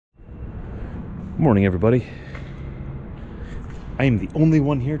Morning, everybody. I am the only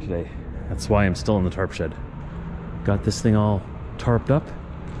one here today. That's why I'm still in the tarp shed. Got this thing all tarped up,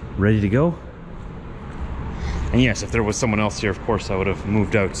 ready to go. And yes, if there was someone else here, of course I would have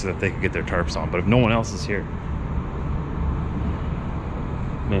moved out so that they could get their tarps on. But if no one else is here,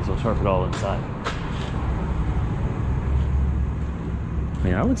 may as well tarp it all inside.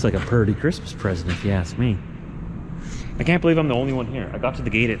 Man, that looks like a pretty Christmas present if you ask me. I can't believe I'm the only one here. I got to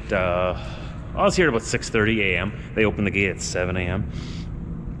the gate at I was here at about 6:30 a.m. They opened the gate at 7 a.m.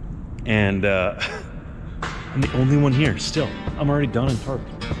 And I'm the only one here still. I'm already done and tarped.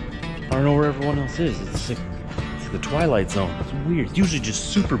 I don't know where everyone else is. It's like the twilight zone. It's weird. It's usually just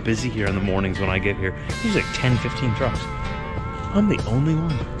super busy here in the mornings when I get here. Usually like 10, 15 trucks. I'm the only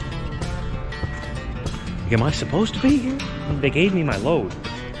one. Like, am I supposed to be here? I mean, they gave me my load,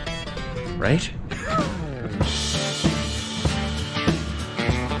 right?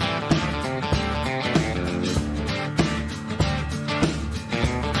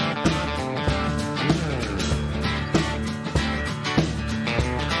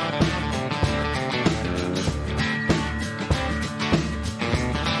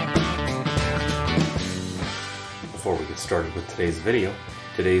 Before we get started with today's video,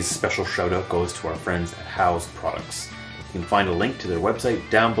 today's special shout out goes to our friends at Howe's Products. You can find a link to their website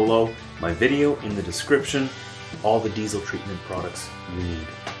down below, my video in the description, all the diesel treatment products you need.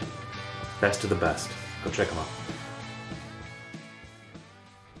 Best of the best. Go check them out.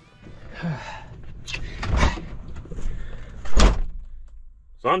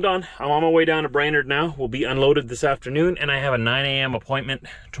 So I'm done. I'm on my way down to Brainerd now. We'll be unloaded this afternoon, and I have a 9 a.m. appointment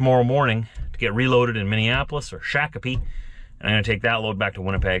tomorrow morning to get reloaded in Minneapolis or Shakopee. And I'm gonna take that load back to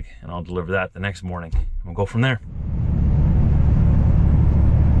Winnipeg, and I'll deliver that the next morning. We'll go from there.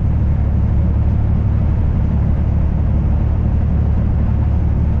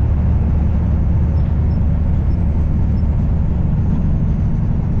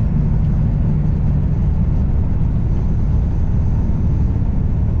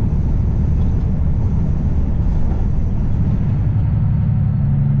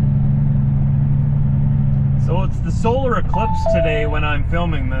 So it's the solar eclipse today when I'm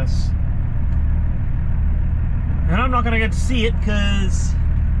filming this. And I'm not going to get to see it because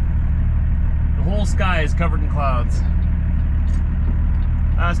the whole sky is covered in clouds.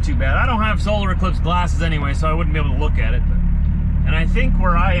 That's too bad. I don't have solar eclipse glasses anyway, so I wouldn't be able to look at it. But, and I think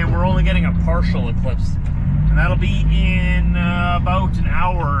where I am, we're only getting a partial eclipse. And that'll be in about an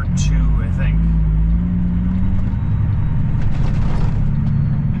hour or two, I think.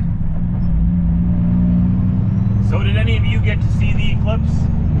 So did any of you get to see the eclipse?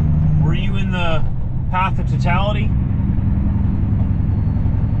 Were you in the path of totality?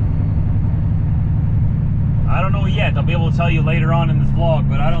 I don't know yet. I'll be able to tell you later on in this vlog,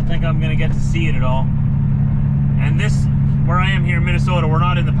 but I don't think I'm going to get to see it at all. And this, where I am here in Minnesota, we're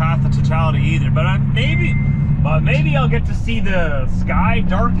not in the path of totality either. But maybe I'll get to see the sky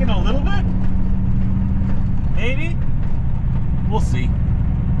darken a little bit. Maybe. We'll see.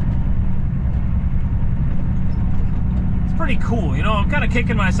 Pretty cool, you know. I'm kind of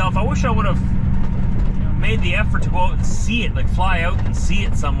kicking myself. I wish I would have made the effort to go out and see it, like fly out and see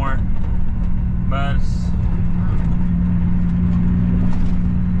it somewhere. But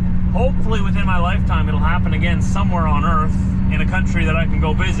hopefully within my lifetime it'll happen again somewhere on Earth in a country that I can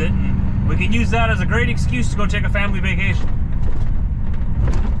go visit, and we can use that as a great excuse to go take a family vacation.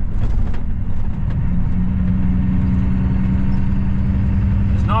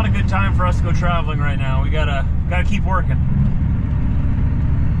 It's not a good time for us to go traveling right now. We gotta keep working.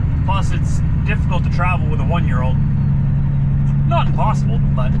 Plus, it's difficult to travel with a 1-year-old. Not impossible,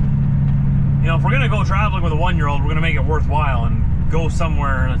 but you know, if we're gonna go traveling with a 1-year-old, we're gonna make it worthwhile and go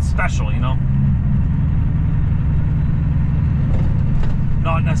somewhere that's special, you know.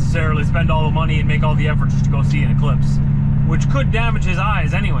 Not necessarily spend all the money and make all the effort just to go see an eclipse, which could damage his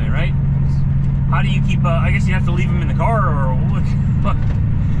eyes anyway, right? How do you keep? I guess you have to leave him in the car,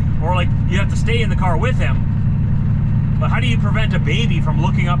 or like you have to stay in the car with him. But how do you prevent a baby from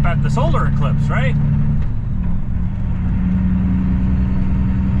looking up at the solar eclipse, right?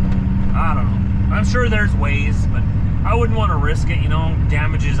 I don't know. I'm sure there's ways, but I wouldn't want to risk it, you know,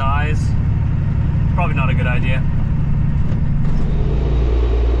 damage his eyes. Probably not a good idea.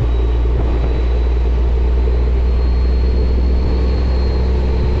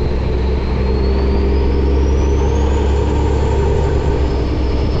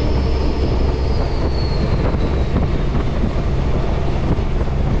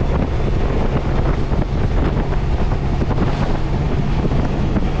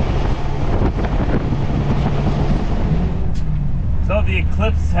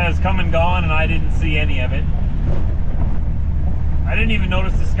 has come and gone and I didn't see any of it. I didn't even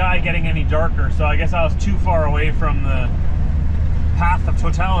notice the sky getting any darker, so I guess I was too far away from the path of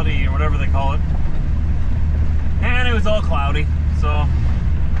totality or whatever they call it. And it was all cloudy, so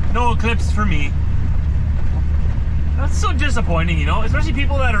no eclipse for me. That's so disappointing, you know, especially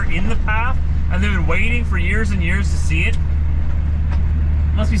people that are in the path and they've been waiting for years and years to see it.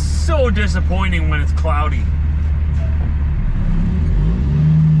 It must be so disappointing when it's cloudy.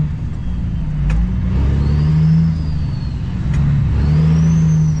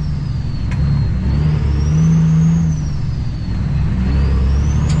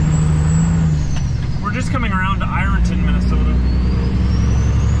 We're just coming around to Ironton, Minnesota.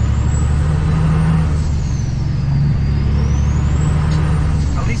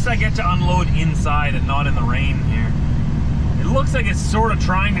 At least I get to unload inside and not in the rain here. It looks like it's sort of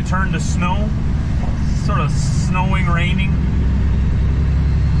trying to turn to snow. Sort of snowing, raining,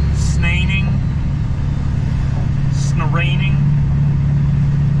 snaining, snaraining,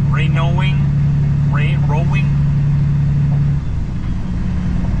 rainowing, rowing.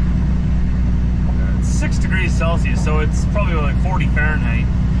 It's 6 degrees Celsius, so it's probably like 40 Fahrenheit.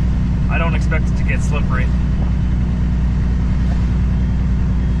 I don't expect it to get slippery.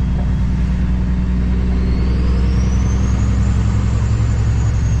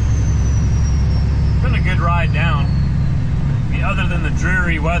 Good ride down. I mean, other than the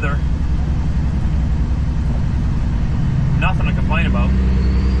dreary weather, nothing to complain about.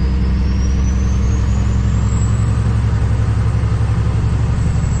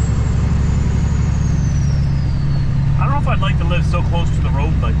 I don't know if I'd like to live so close to the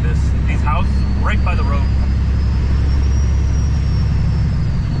road like this. These houses right by the road.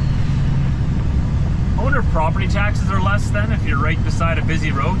 I wonder if property taxes are less then if you're right beside a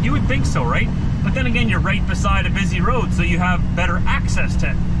busy road. You would think so, right? But then again, you're right beside a busy road, so you have better access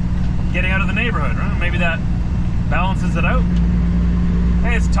to getting out of the neighborhood, right? Maybe that balances it out.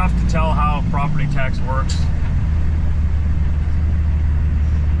 Hey, it's tough to tell how property tax works.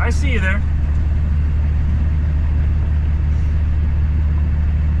 I see you there.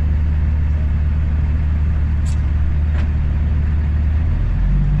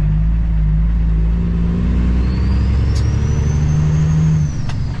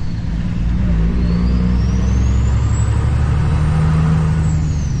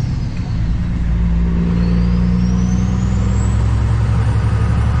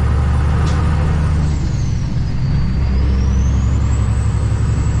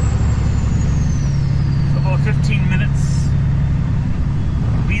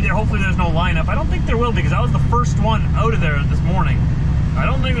 Because I was the first one out of there this morning. I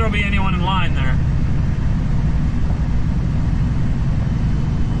don't think there'll be anyone in line there.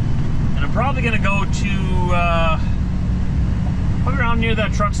 And I'm probably gonna go to probably around near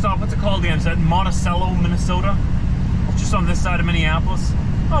that truck stop. What's it called again? Is that Monticello, Minnesota? It's just on this side of Minneapolis.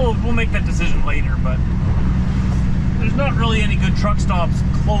 Oh, we'll make that decision later, but there's not really any good truck stops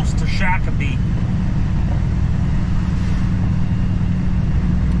close to Shakopee.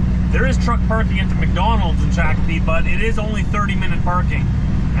 There is truck parking at the McDonald's in Shakopee, but it is only 30-minute parking.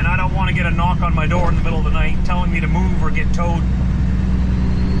 And I don't want to get a knock on my door in the middle of the night telling me to move or get towed.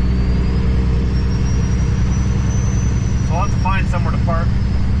 So I'll have to find somewhere to park.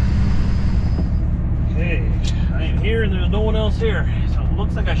 Okay, I am here and there's no one else here. So it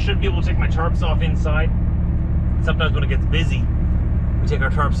looks like I should be able to take my tarps off inside. Sometimes when it gets busy, we take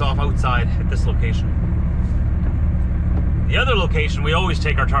our tarps off outside at this location. The other location, we always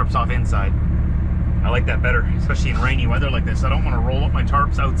take our tarps off inside. I like that better, especially in rainy weather like this. I don't want to roll up my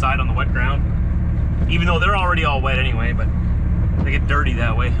tarps outside on the wet ground, even though they're already all wet anyway, but they get dirty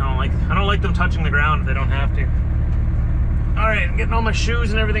that way. I don't like them touching the ground if they don't have to. All right, I'm getting all my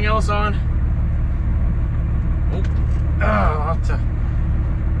shoes and everything else on. Oh, I'll have to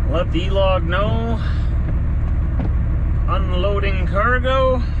let the E-Log know. Unloading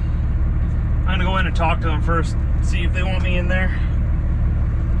cargo. I'm gonna go in and talk to them first. See if they want me in there.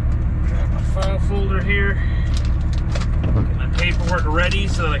 Got my file folder here. Get my paperwork ready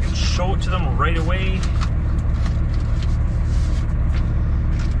so that I can show it to them right away.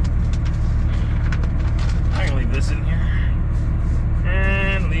 I can leave this in here.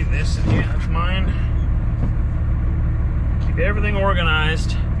 And leave this in here, that's mine. Keep everything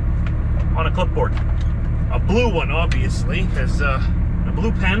organized on a clipboard. A blue one, obviously, because a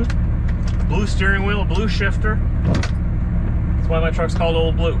blue pen, a blue steering wheel, a blue shifter. That's why my truck's called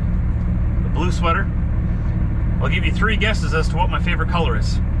Old Blue. The blue sweater. I'll give you 3 guesses as to what my favorite color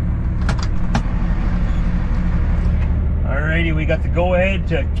is. Alrighty, we got the go-ahead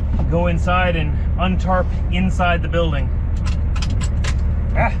to go inside and untarp inside the building.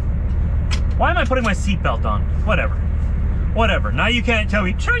 Why am I putting my seatbelt on? Whatever. Whatever. Now you can't tell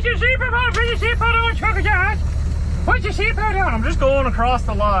me, put your seatbelt on, put your seatbelt on, trucker Josh. Put your seatbelt on. I'm just going across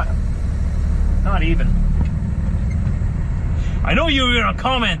the lot. Not even. I know you were going to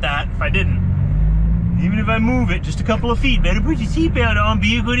comment that if I didn't. Even if I move it just a couple of feet, better put your seatbelt on.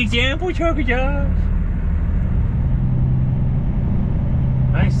 Be a good example, trucker Josh.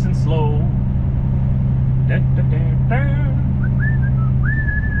 Nice and slow. Dun, dun, dun, dun.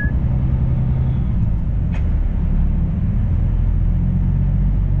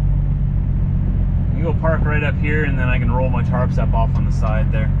 You go park right up here, and then I can roll my tarps up off on the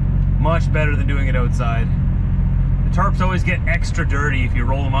side there. Much better than doing it outside. The tarps always get extra dirty if you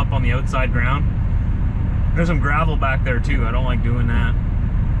roll them up on the outside ground. There's some gravel back there too. I don't like doing that.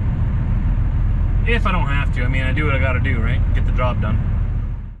 If I don't have to. I mean, I do what I gotta do, right? Get the job done.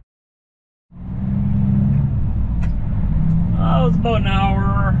 Oh, it's about an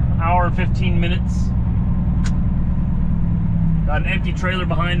hour and 15 minutes. Got an empty trailer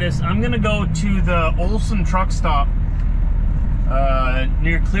behind us. I'm gonna go to the Olson truck stop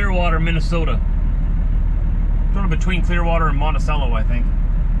near Clearwater, Minnesota. Sort of between Clearwater and Monticello, I think.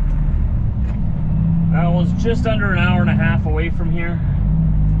 That was just under an hour and a half away from here.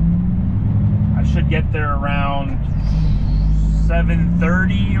 I should get there around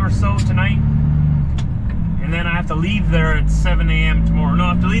 7:30 or so tonight. And then I have to leave there at 7 a.m. tomorrow. No,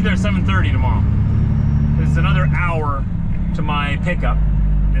 I have to leave there at 7:30 tomorrow. It's another hour to my pickup.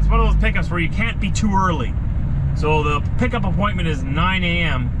 It's one of those pickups where you can't be too early. So the pickup appointment is 9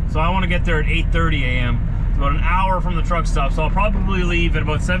 a.m. So I want to get there at 8:30 a.m. It's about an hour from the truck stop. So I'll probably leave at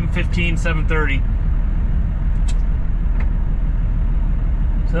about 7:15, 7:30.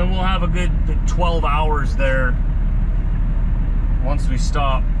 So then we'll have a good 12 hours there once we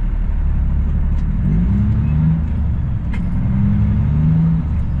stop.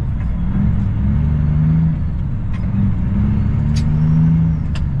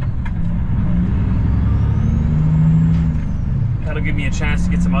 That'll give me a chance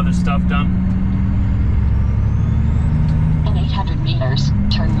to get some other stuff done. In 800 meters,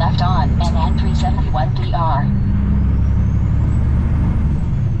 turn left on NN 371DR.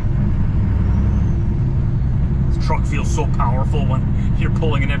 This truck feels so powerful when you're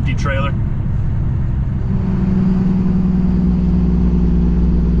pulling an empty trailer. In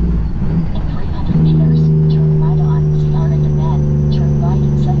 300 meters, turn right on CR and then turn right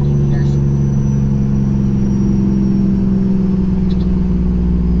in 70 meters.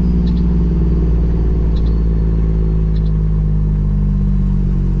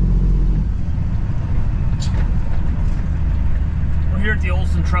 Here at the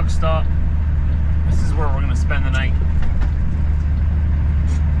Olson truck stop. This is where we're going to spend the night.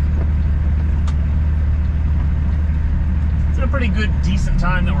 It's a pretty good, decent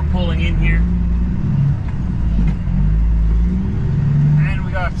time that we're pulling in here. And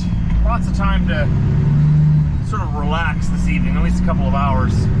we got lots of time to sort of relax this evening, at least a couple of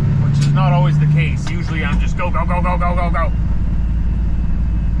hours, which is not always the case. Usually I'm just go, go, go, go, go, go, go.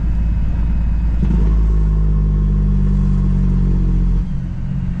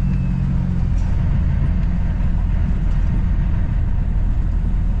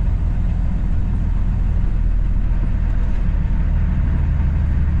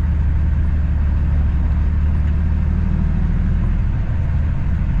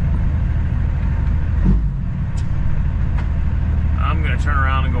 Turn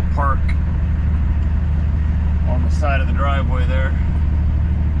around and go park on the side of the driveway.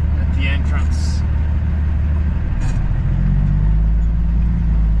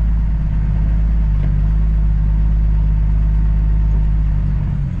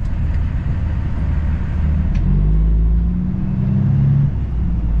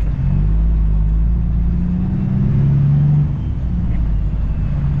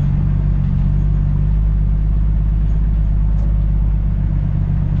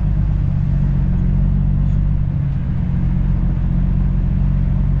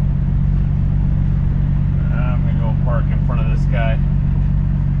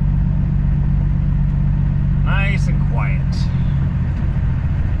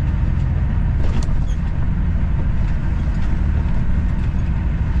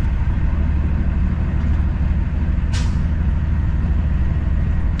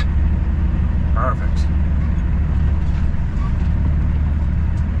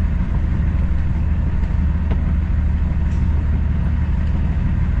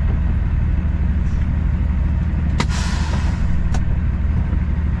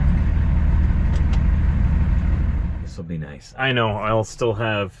 nice. I know I'll still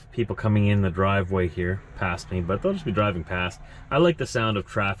have people coming in the driveway here past me, but they'll just be driving past. I like the sound of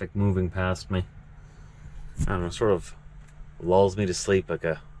traffic moving past me. I don't know, sort of lulls me to sleep like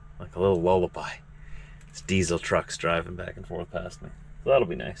a little lullaby. It's diesel trucks driving back and forth past me. So that'll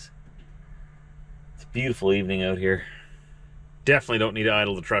be nice. It's a beautiful evening out here. Definitely don't need to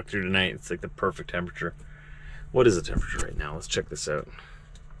idle the truck through tonight. It's like the perfect temperature. What is the temperature right now? Let's check this out.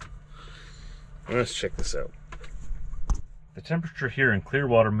 Let's check this out. The temperature here in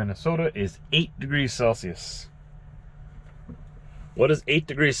Clearwater, Minnesota is 8 degrees Celsius. What is 8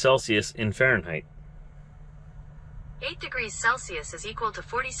 degrees Celsius in Fahrenheit? 8 degrees Celsius is equal to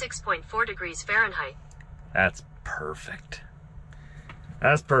 46.4 degrees Fahrenheit. That's perfect.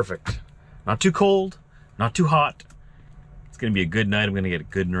 That's perfect. Not too cold, not too hot. It's gonna be a good night. I'm gonna get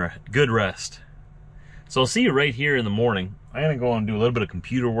a good rest. So I'll see you right here in the morning. I'm gonna go and do a little bit of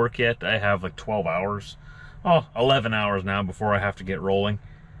computer work yet. I have like 12 hours. Oh, 11 hours now before I have to get rolling.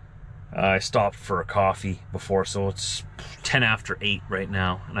 I stopped for a coffee before, so it's 10 after 8 right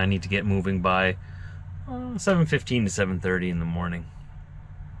now, and I need to get moving by 7:15 to 7:30 in the morning.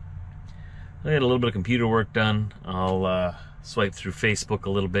 I get a little bit of computer work done. I'll swipe through Facebook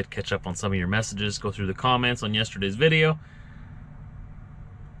a little bit, catch up on some of your messages, go through the comments on yesterday's video,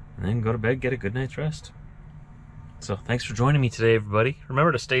 and then go to bed, get a good night's rest. So thanks for joining me today, everybody.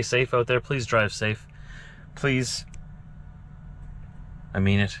 Remember to stay safe out there. Please drive safe. Please. I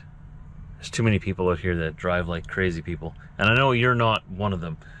mean it. There's too many people out here that drive like crazy people. And I know you're not one of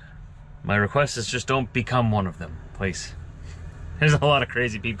them. My request is just don't become one of them, please. There's a lot of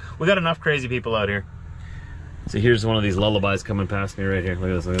crazy people. We got enough crazy people out here. So here's one of these lullabies coming past me right here. Look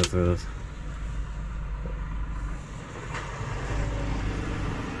at this, look at this, look at this.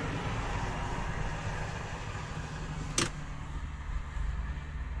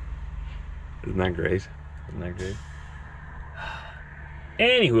 Isn't that great? Isn't that great?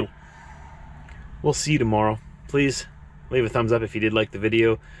 Anywho, we'll see you tomorrow. Please leave a thumbs up if you did like the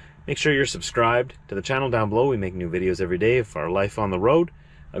video. Make sure you're subscribed to the channel down below. We make new videos every day of our life on the road.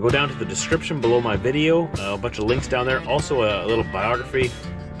 Go down to the description below my video. A bunch of links down there. Also a little biography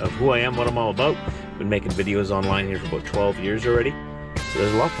of who I am, what I'm all about. Been making videos online here for about 12 years already. So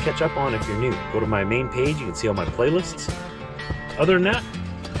there's a lot to catch up on if you're new. Go to my main page. You can see all my playlists. Other than that,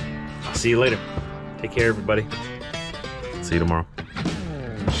 I'll see you later. Take care, everybody. See you tomorrow.